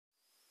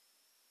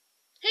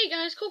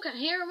guys, Coolcat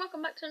here, and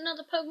welcome back to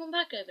another Pokemon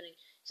pack opening.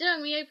 Today I'm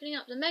going to be opening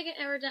up the Mega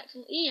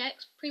Aerodactyl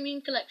EX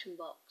Premium Collection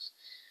box.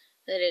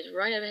 That is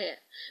right over here.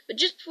 But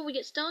just before we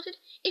get started,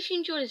 if you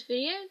enjoyed this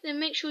video, then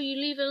make sure you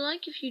leave a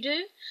like if you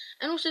do,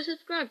 and also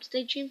subscribe to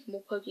stay tuned for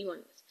more Pokemon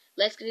news.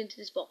 Let's get into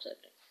this box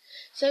opening.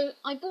 So,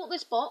 I bought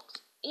this box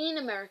in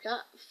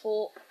America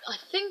for, I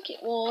think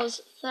it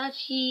was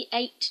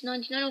 $38.99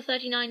 or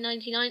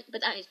 $39.99,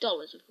 but that is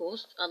dollars, of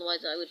course,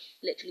 otherwise I would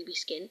literally be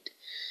skint.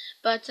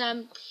 But,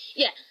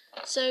 yeah,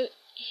 so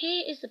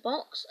here is the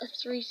box, a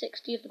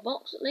 360 of the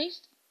box at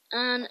least,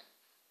 and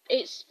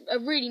it's a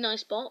really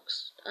nice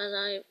box, as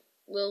I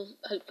will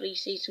hopefully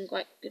see some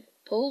quite good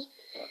pulls.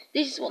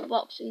 This is what the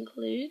box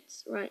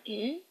includes, right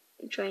here.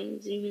 I'll try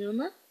and zoom in on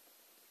that.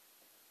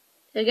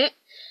 There we go.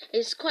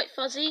 It's quite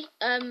fuzzy,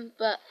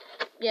 but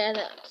yeah,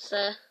 that's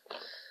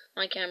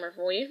my camera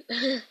for you.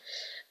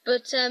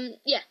 But,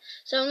 yeah,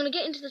 so I'm going to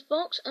get into this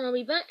box, and I'll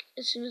be back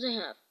as soon as I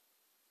have.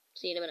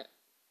 See you in a minute.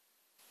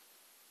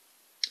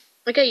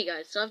 Okay, you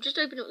guys, so I've just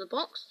opened up the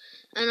box,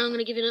 and I'm going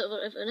to give you a little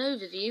bit of an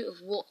overview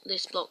of what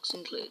this box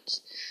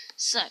includes.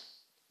 So,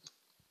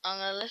 I'm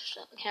going to lift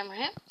up the camera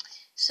here.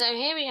 So,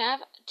 here we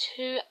have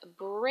 2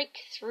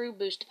 Breakthrough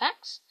Booster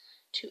Packs,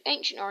 2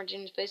 Ancient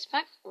Origins Booster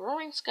Packs,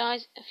 Roaring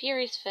Skies, a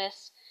Furious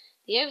Fist,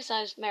 the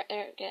oversized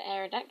Mega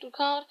Aerodactyl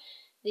card,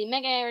 the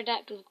Mega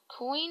Aerodactyl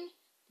coin,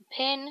 the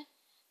pin,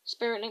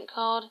 Spirit Link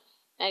card,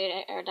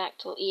 Mega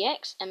Aerodactyl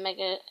EX, and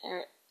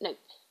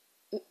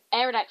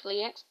Aerodactyl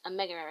EX and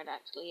Mega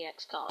Aerodactyl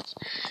EX cards.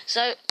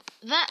 So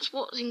that's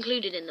what's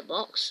included in the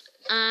box,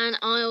 and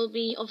I'll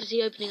be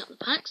obviously opening up the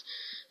packs,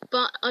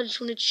 but I just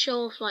wanted to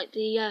show off like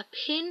the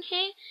pin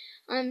here.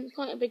 I'm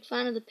quite a big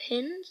fan of the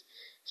pins,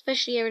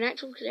 especially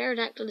Aerodactyl, because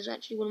Aerodactyl is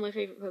actually one of my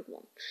favourite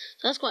Pokemon.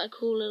 So that's quite a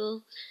cool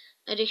little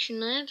addition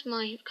there to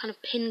my kind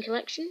of pin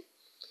collection.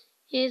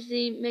 Here's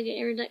the Mega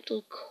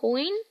Aerodactyl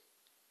coin.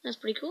 That's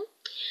pretty cool.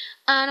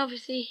 And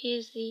obviously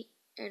here's the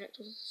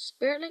Aerodactyl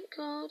Spirit Link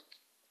card.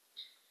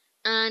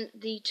 And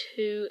the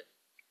 2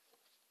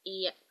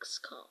 EX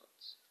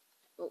cards,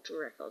 Ultra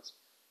Rare cards,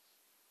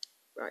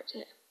 right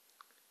here.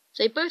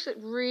 So they both look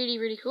really,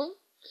 really cool.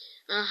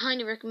 I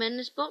highly recommend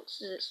this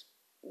box. It's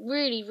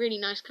really, really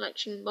nice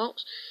collection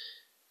box.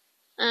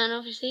 And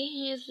obviously,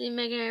 here's the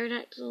Mega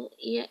Aerodactyl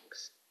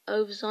EX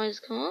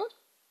oversized card.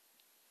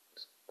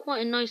 It's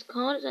quite a nice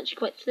card. It's actually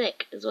quite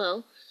thick as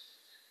well.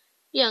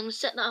 Yeah, I'm going to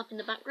set that up in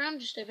the background,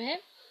 just over here.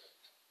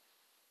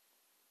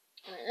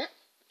 Like that.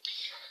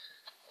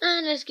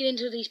 And let's get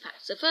into these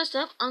packs. So first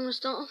up, I'm going to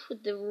start off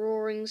with the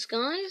Roaring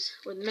Skies,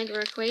 with Mega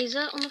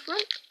Rayquaza on the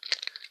front.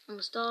 I'm going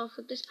to start off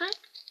with this pack.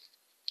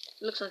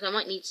 Looks like I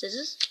might need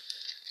scissors.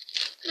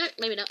 No,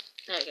 maybe not.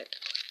 There we go.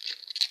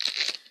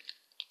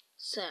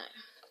 So,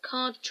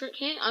 card trick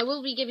here. I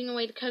will be giving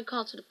away the code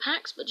cards for the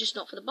packs, but just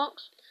not for the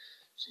box.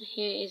 So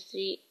here is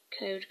the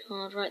code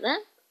card right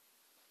there.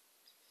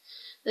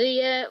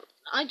 I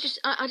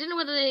don't know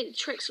whether the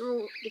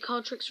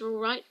card tricks are all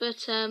right,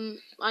 but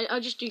I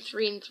just do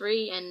 3 and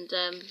 3 and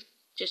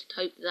just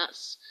hope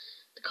that's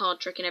the card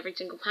trick in every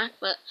single pack.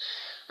 But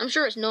I'm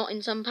sure it's not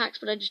in some packs,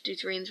 but I just do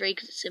 3 and 3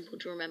 because it's simple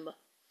to remember.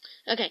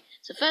 Okay,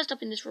 so first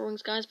up in this Roaring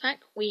Skies pack,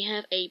 we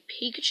have a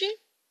Pikachu,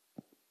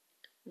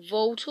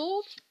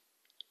 Voltorb,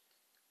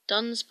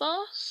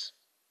 Dunsparce,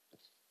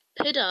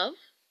 Pidove,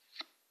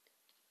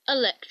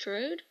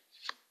 Electrode,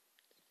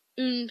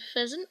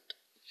 Unfezant,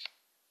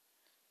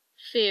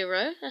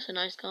 Fearow, that's a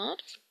nice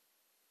card,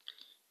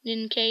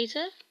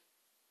 Nincada,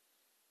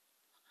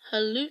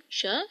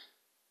 Hawlucha,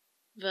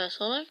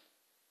 Vershollow,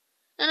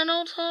 and an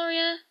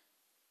Altaria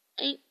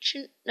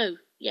Ancient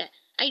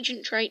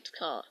Traits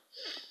card.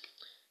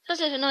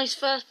 That's a nice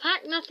first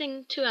pack,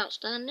 nothing too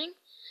outstanding.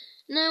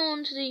 Now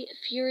on to the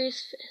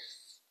Furious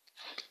Fist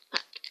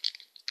pack,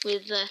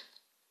 with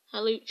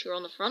Hawlucha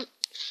on the front,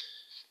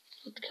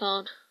 with the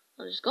card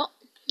I just got.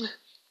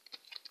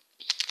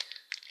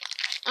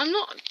 I'm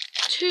not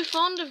too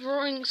fond of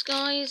Roaring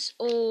Skies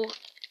or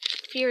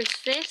Furious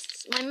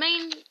Fists. My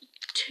main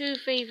 2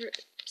 favourite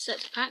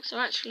sets of packs are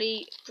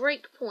actually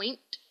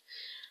Breakpoint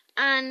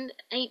and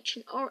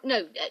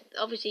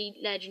obviously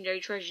Legendary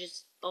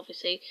Treasures,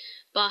 obviously,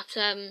 but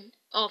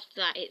after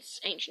that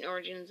it's Ancient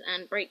Origins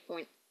and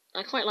Breakpoint.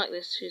 I quite like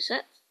those 2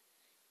 sets.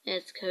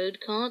 There's the code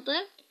card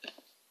there.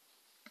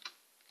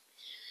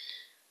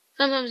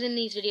 Sometimes in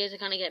these videos I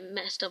kind of get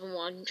messed up on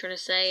what I'm trying to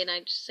say, and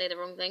I just say the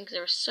wrong thing, because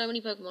there are so many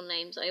Pokemon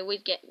names, I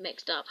always get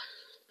mixed up.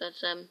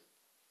 But,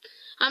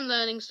 I'm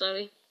learning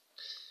slowly.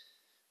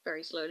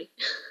 Very slowly.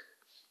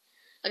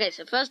 Okay,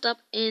 so first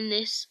up in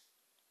this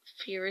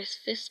Furious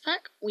Fist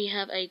pack, we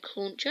have a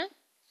Clauncher,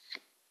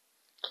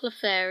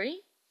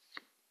 Clefairy,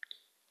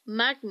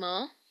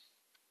 Magmar,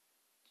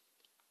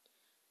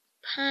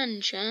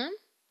 Pancham,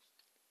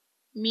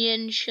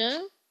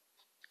 Mienshao,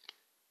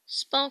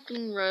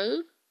 Sparkling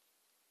Rogue,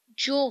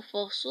 Jaw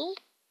Fossil,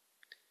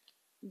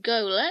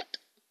 Golett,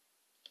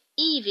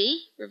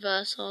 Eevee,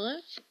 Reverse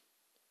Hollow,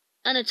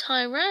 and a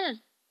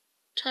Tyrantrum.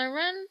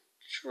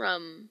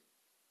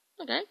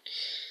 Okay,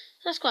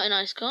 that's quite a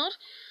nice card.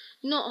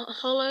 Not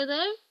hollow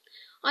though.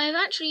 I have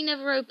actually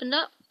never opened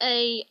up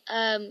a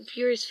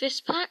Furious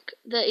Fist pack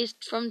that is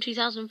from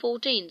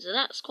 2014, so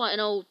that's quite an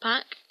old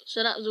pack.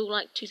 So that was all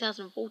like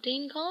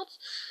 2014 cards.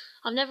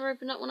 I've never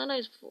opened up one of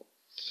those before.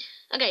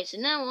 Okay, so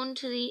now on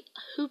to the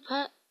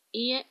Hooper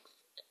EX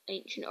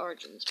Ancient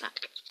Origins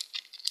pack.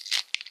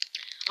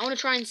 I want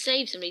to try and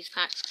save some of these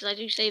packs, because I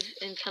do save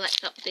and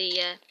collect up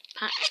the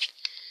packs,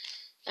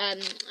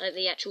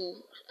 the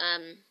actual,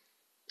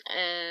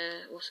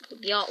 what's it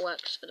called, the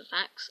artworks for the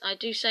packs. I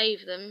do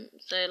save them,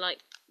 so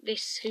like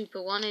this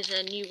Hooper one is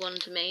a new one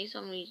to me, so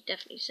I'm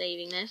definitely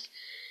saving this.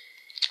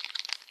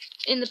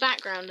 In the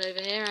background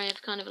over here, I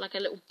have kind of like a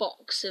little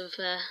box of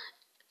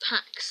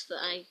packs that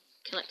I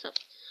collect up.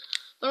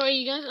 Alright,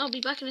 you guys, I'll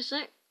be back in a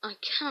sec. I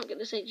cannot get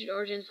this Ancient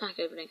Origins pack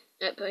opened.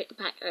 I'll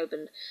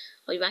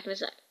be back in a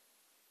sec.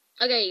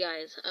 Okay, you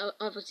guys,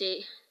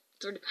 obviously,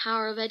 through the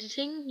power of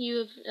editing, you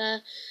have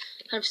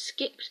kind of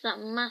skipped that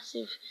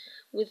massive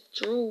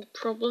withdrawal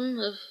problem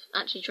of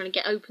actually trying to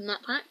get open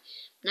that pack.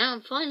 Now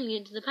I'm finally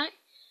into the pack,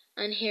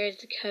 and here is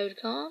the code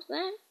card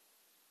there.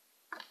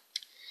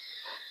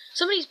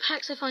 Some of these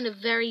packs I find are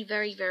very,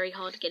 very, very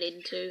hard to get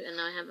into, and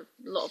I have a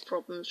lot of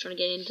problems trying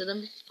to get into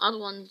them. Other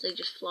ones, they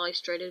just fly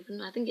straight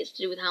open. I think it's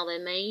to do with how they're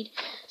made.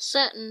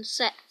 Certain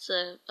sets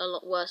are a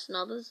lot worse than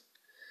others.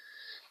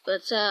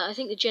 But I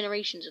think the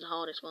Generations are the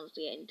hardest ones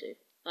to get into.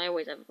 I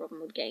always have a problem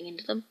with getting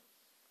into them.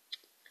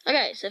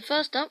 Okay, so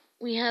first up,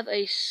 we have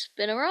a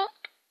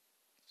Spinarak,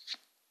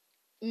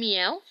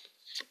 Meowth,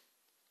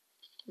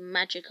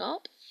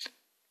 Magikarp,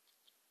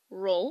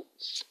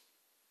 Ralts,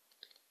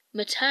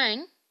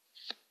 Matang,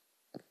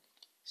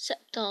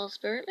 Sceptile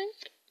Spirit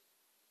Link,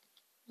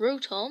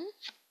 Rotom,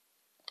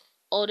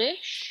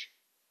 Oddish,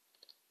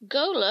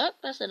 Golurk,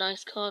 that's a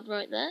nice card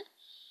right there,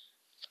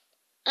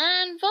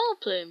 and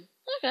Vileplume.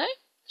 Okay,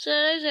 so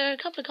those are a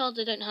couple of cards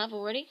I don't have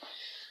already.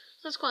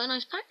 That's quite a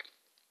nice pack.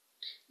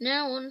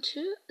 Now on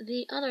to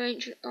the other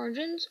Ancient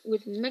Origins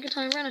with Mega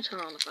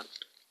Aerodactyl on the front.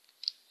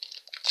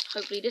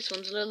 Hopefully this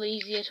one's a little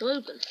easier to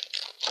open.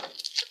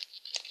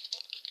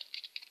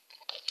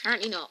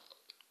 Apparently not.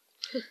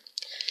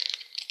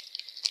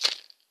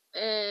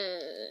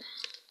 There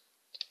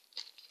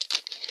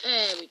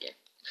we go.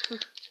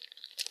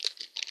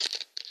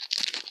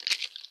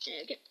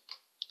 There we go.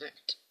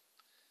 Right.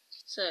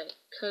 So,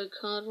 code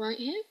card right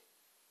here.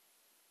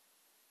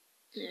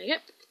 There we go.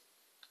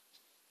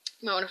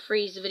 Might want to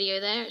freeze the video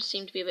there. It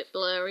seemed to be a bit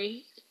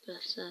blurry.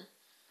 But,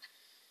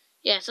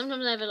 yeah,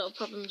 sometimes I have a lot of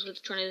problems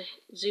with trying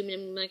to zoom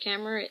in with my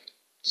camera. It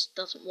just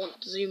doesn't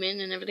want to zoom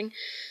in and everything.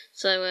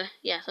 So,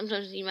 yeah,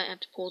 sometimes you might have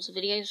to pause the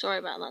video. Sorry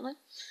about that, though.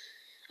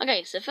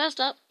 Okay, so first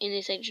up, in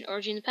this Ancient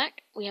Origins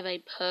pack, we have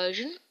a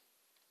Persian,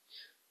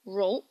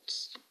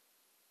 Ralts,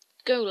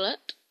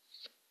 Golurk,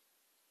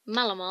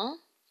 Malamar,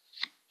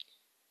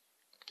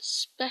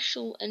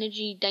 Special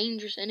Energy,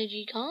 Dangerous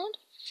Energy card,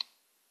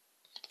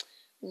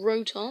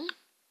 Rotom,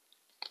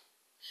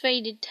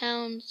 Faded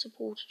Town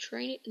Supporter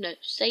Training, no,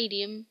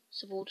 Stadium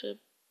Supporter,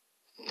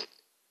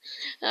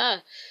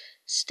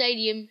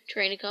 Stadium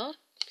Trainer card,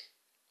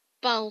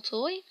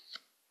 Baltoy,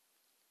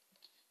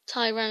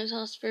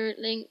 Tyranitar Spirit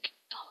Link,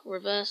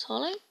 Reverse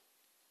Holo,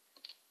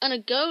 and a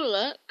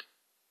Golurk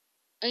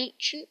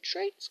Ancient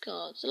Traits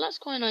card. So that's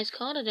quite a nice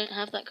card. I don't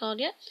have that card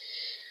yet.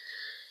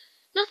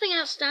 Nothing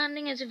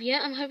outstanding as of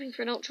yet. I'm hoping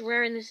for an ultra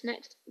rare in this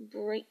next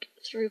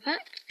breakthrough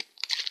pack.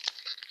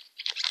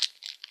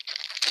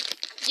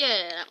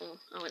 Yeah, that one.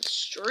 I went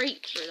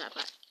straight through that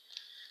pack.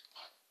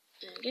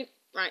 There we go.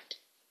 Right.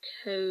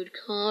 Code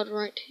card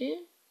right here.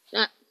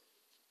 I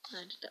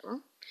did that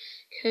wrong.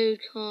 Code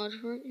card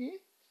right here.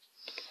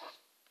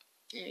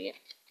 There we go.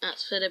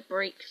 That's for the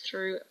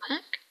breakthrough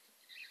pack.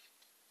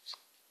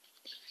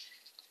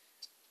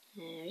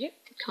 There we go.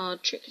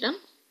 Card trick done.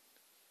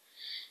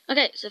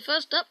 Okay, so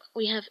first up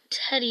we have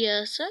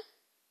Teddiursa,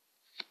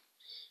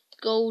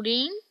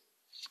 Goldeen,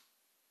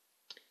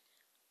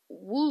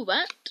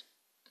 Woobat,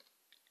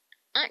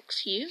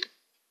 Axew,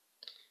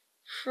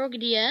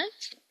 Frogadier,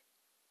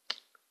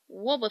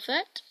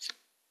 Wobbuffet,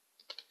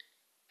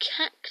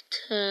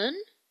 Cacturn,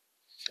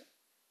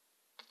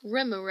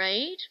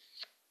 Remoraid,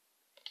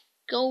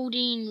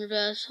 Goldeen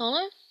Reverse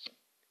Holo,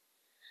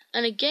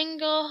 and a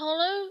Gengar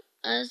Holo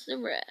as the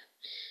rare.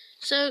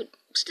 So,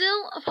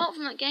 still, apart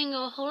from that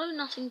Gengar Holo,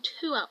 nothing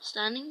too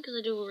outstanding, because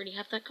I do already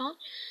have that card.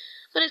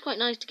 But it's quite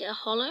nice to get a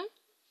Holo,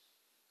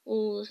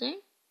 all the same.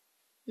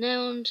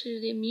 Now on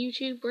to the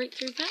Mewtwo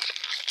Breakthrough Pack.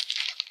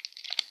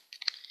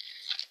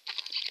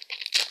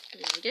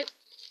 There we go.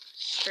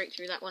 Straight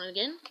through that one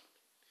again.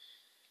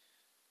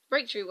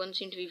 Breakthrough ones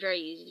seem to be very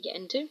easy to get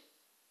into.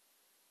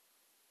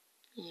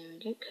 There we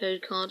go.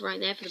 Code card right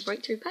there for the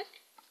Breakthrough Pack.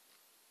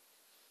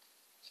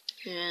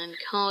 And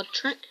card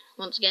trick.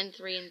 Once again,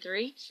 3 and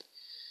 3.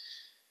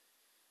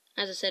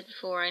 As I said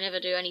before, I never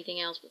do anything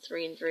else but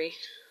 3 and 3.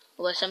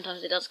 Although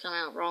sometimes it does come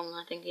out wrong.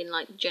 I think in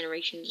like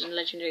Generations and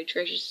Legendary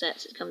Treasure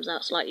sets it comes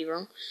out slightly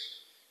wrong.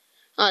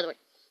 Either way.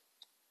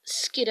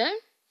 Skiddo,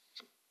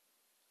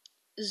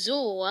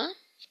 Zorua,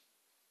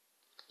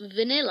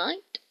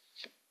 Vanillite,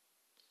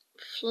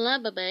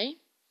 Flabébé,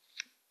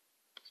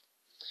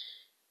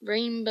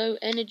 Rainbow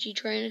Energy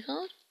Trainer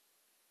card,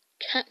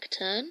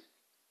 Cacturn,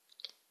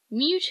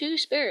 Mewtwo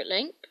Spirit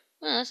Link.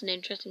 Well, that's an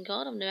interesting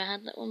card. I've never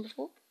had that one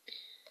before.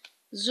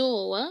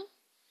 Zorua,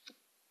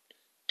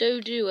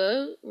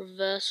 Doduo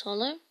Reverse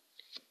Holo,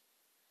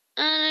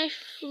 and a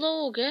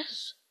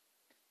Florges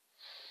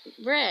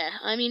Rare.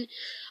 I mean,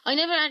 I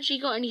never actually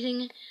got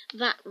anything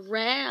that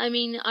rare. I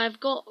mean, I've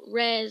got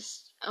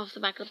rares off the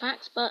back of the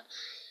packs, but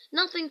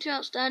nothing too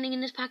outstanding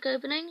in this pack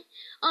opening.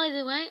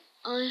 Either way,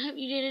 I hope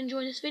you did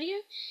enjoy this video.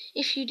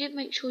 If you did,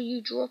 make sure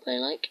you drop a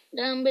like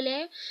down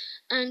below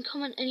and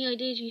comment any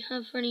ideas you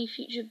have for any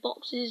future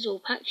boxes or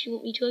packs you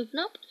want me to open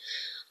up.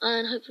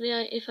 And hopefully,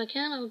 if I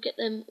can, I'll get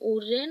them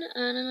ordered in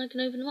and then I can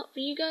open them up for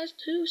you guys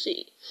to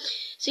see.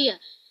 So yeah,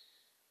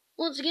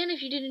 once again,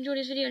 if you did enjoy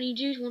this video and you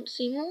do want to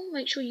see more,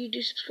 make sure you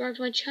do subscribe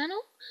to my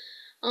channel.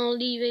 I'll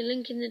leave a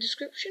link in the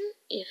description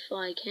if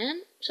I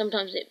can.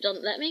 Sometimes it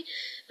doesn't let me,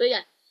 but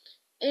yeah.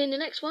 In the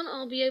next one,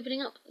 I'll be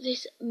opening up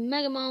this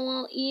Mega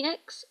Aerodactyl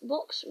EX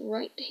box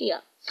right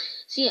here.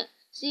 So yeah,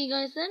 see you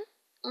guys then.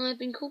 I've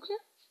been Cool,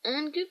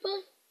 and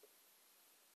goodbye.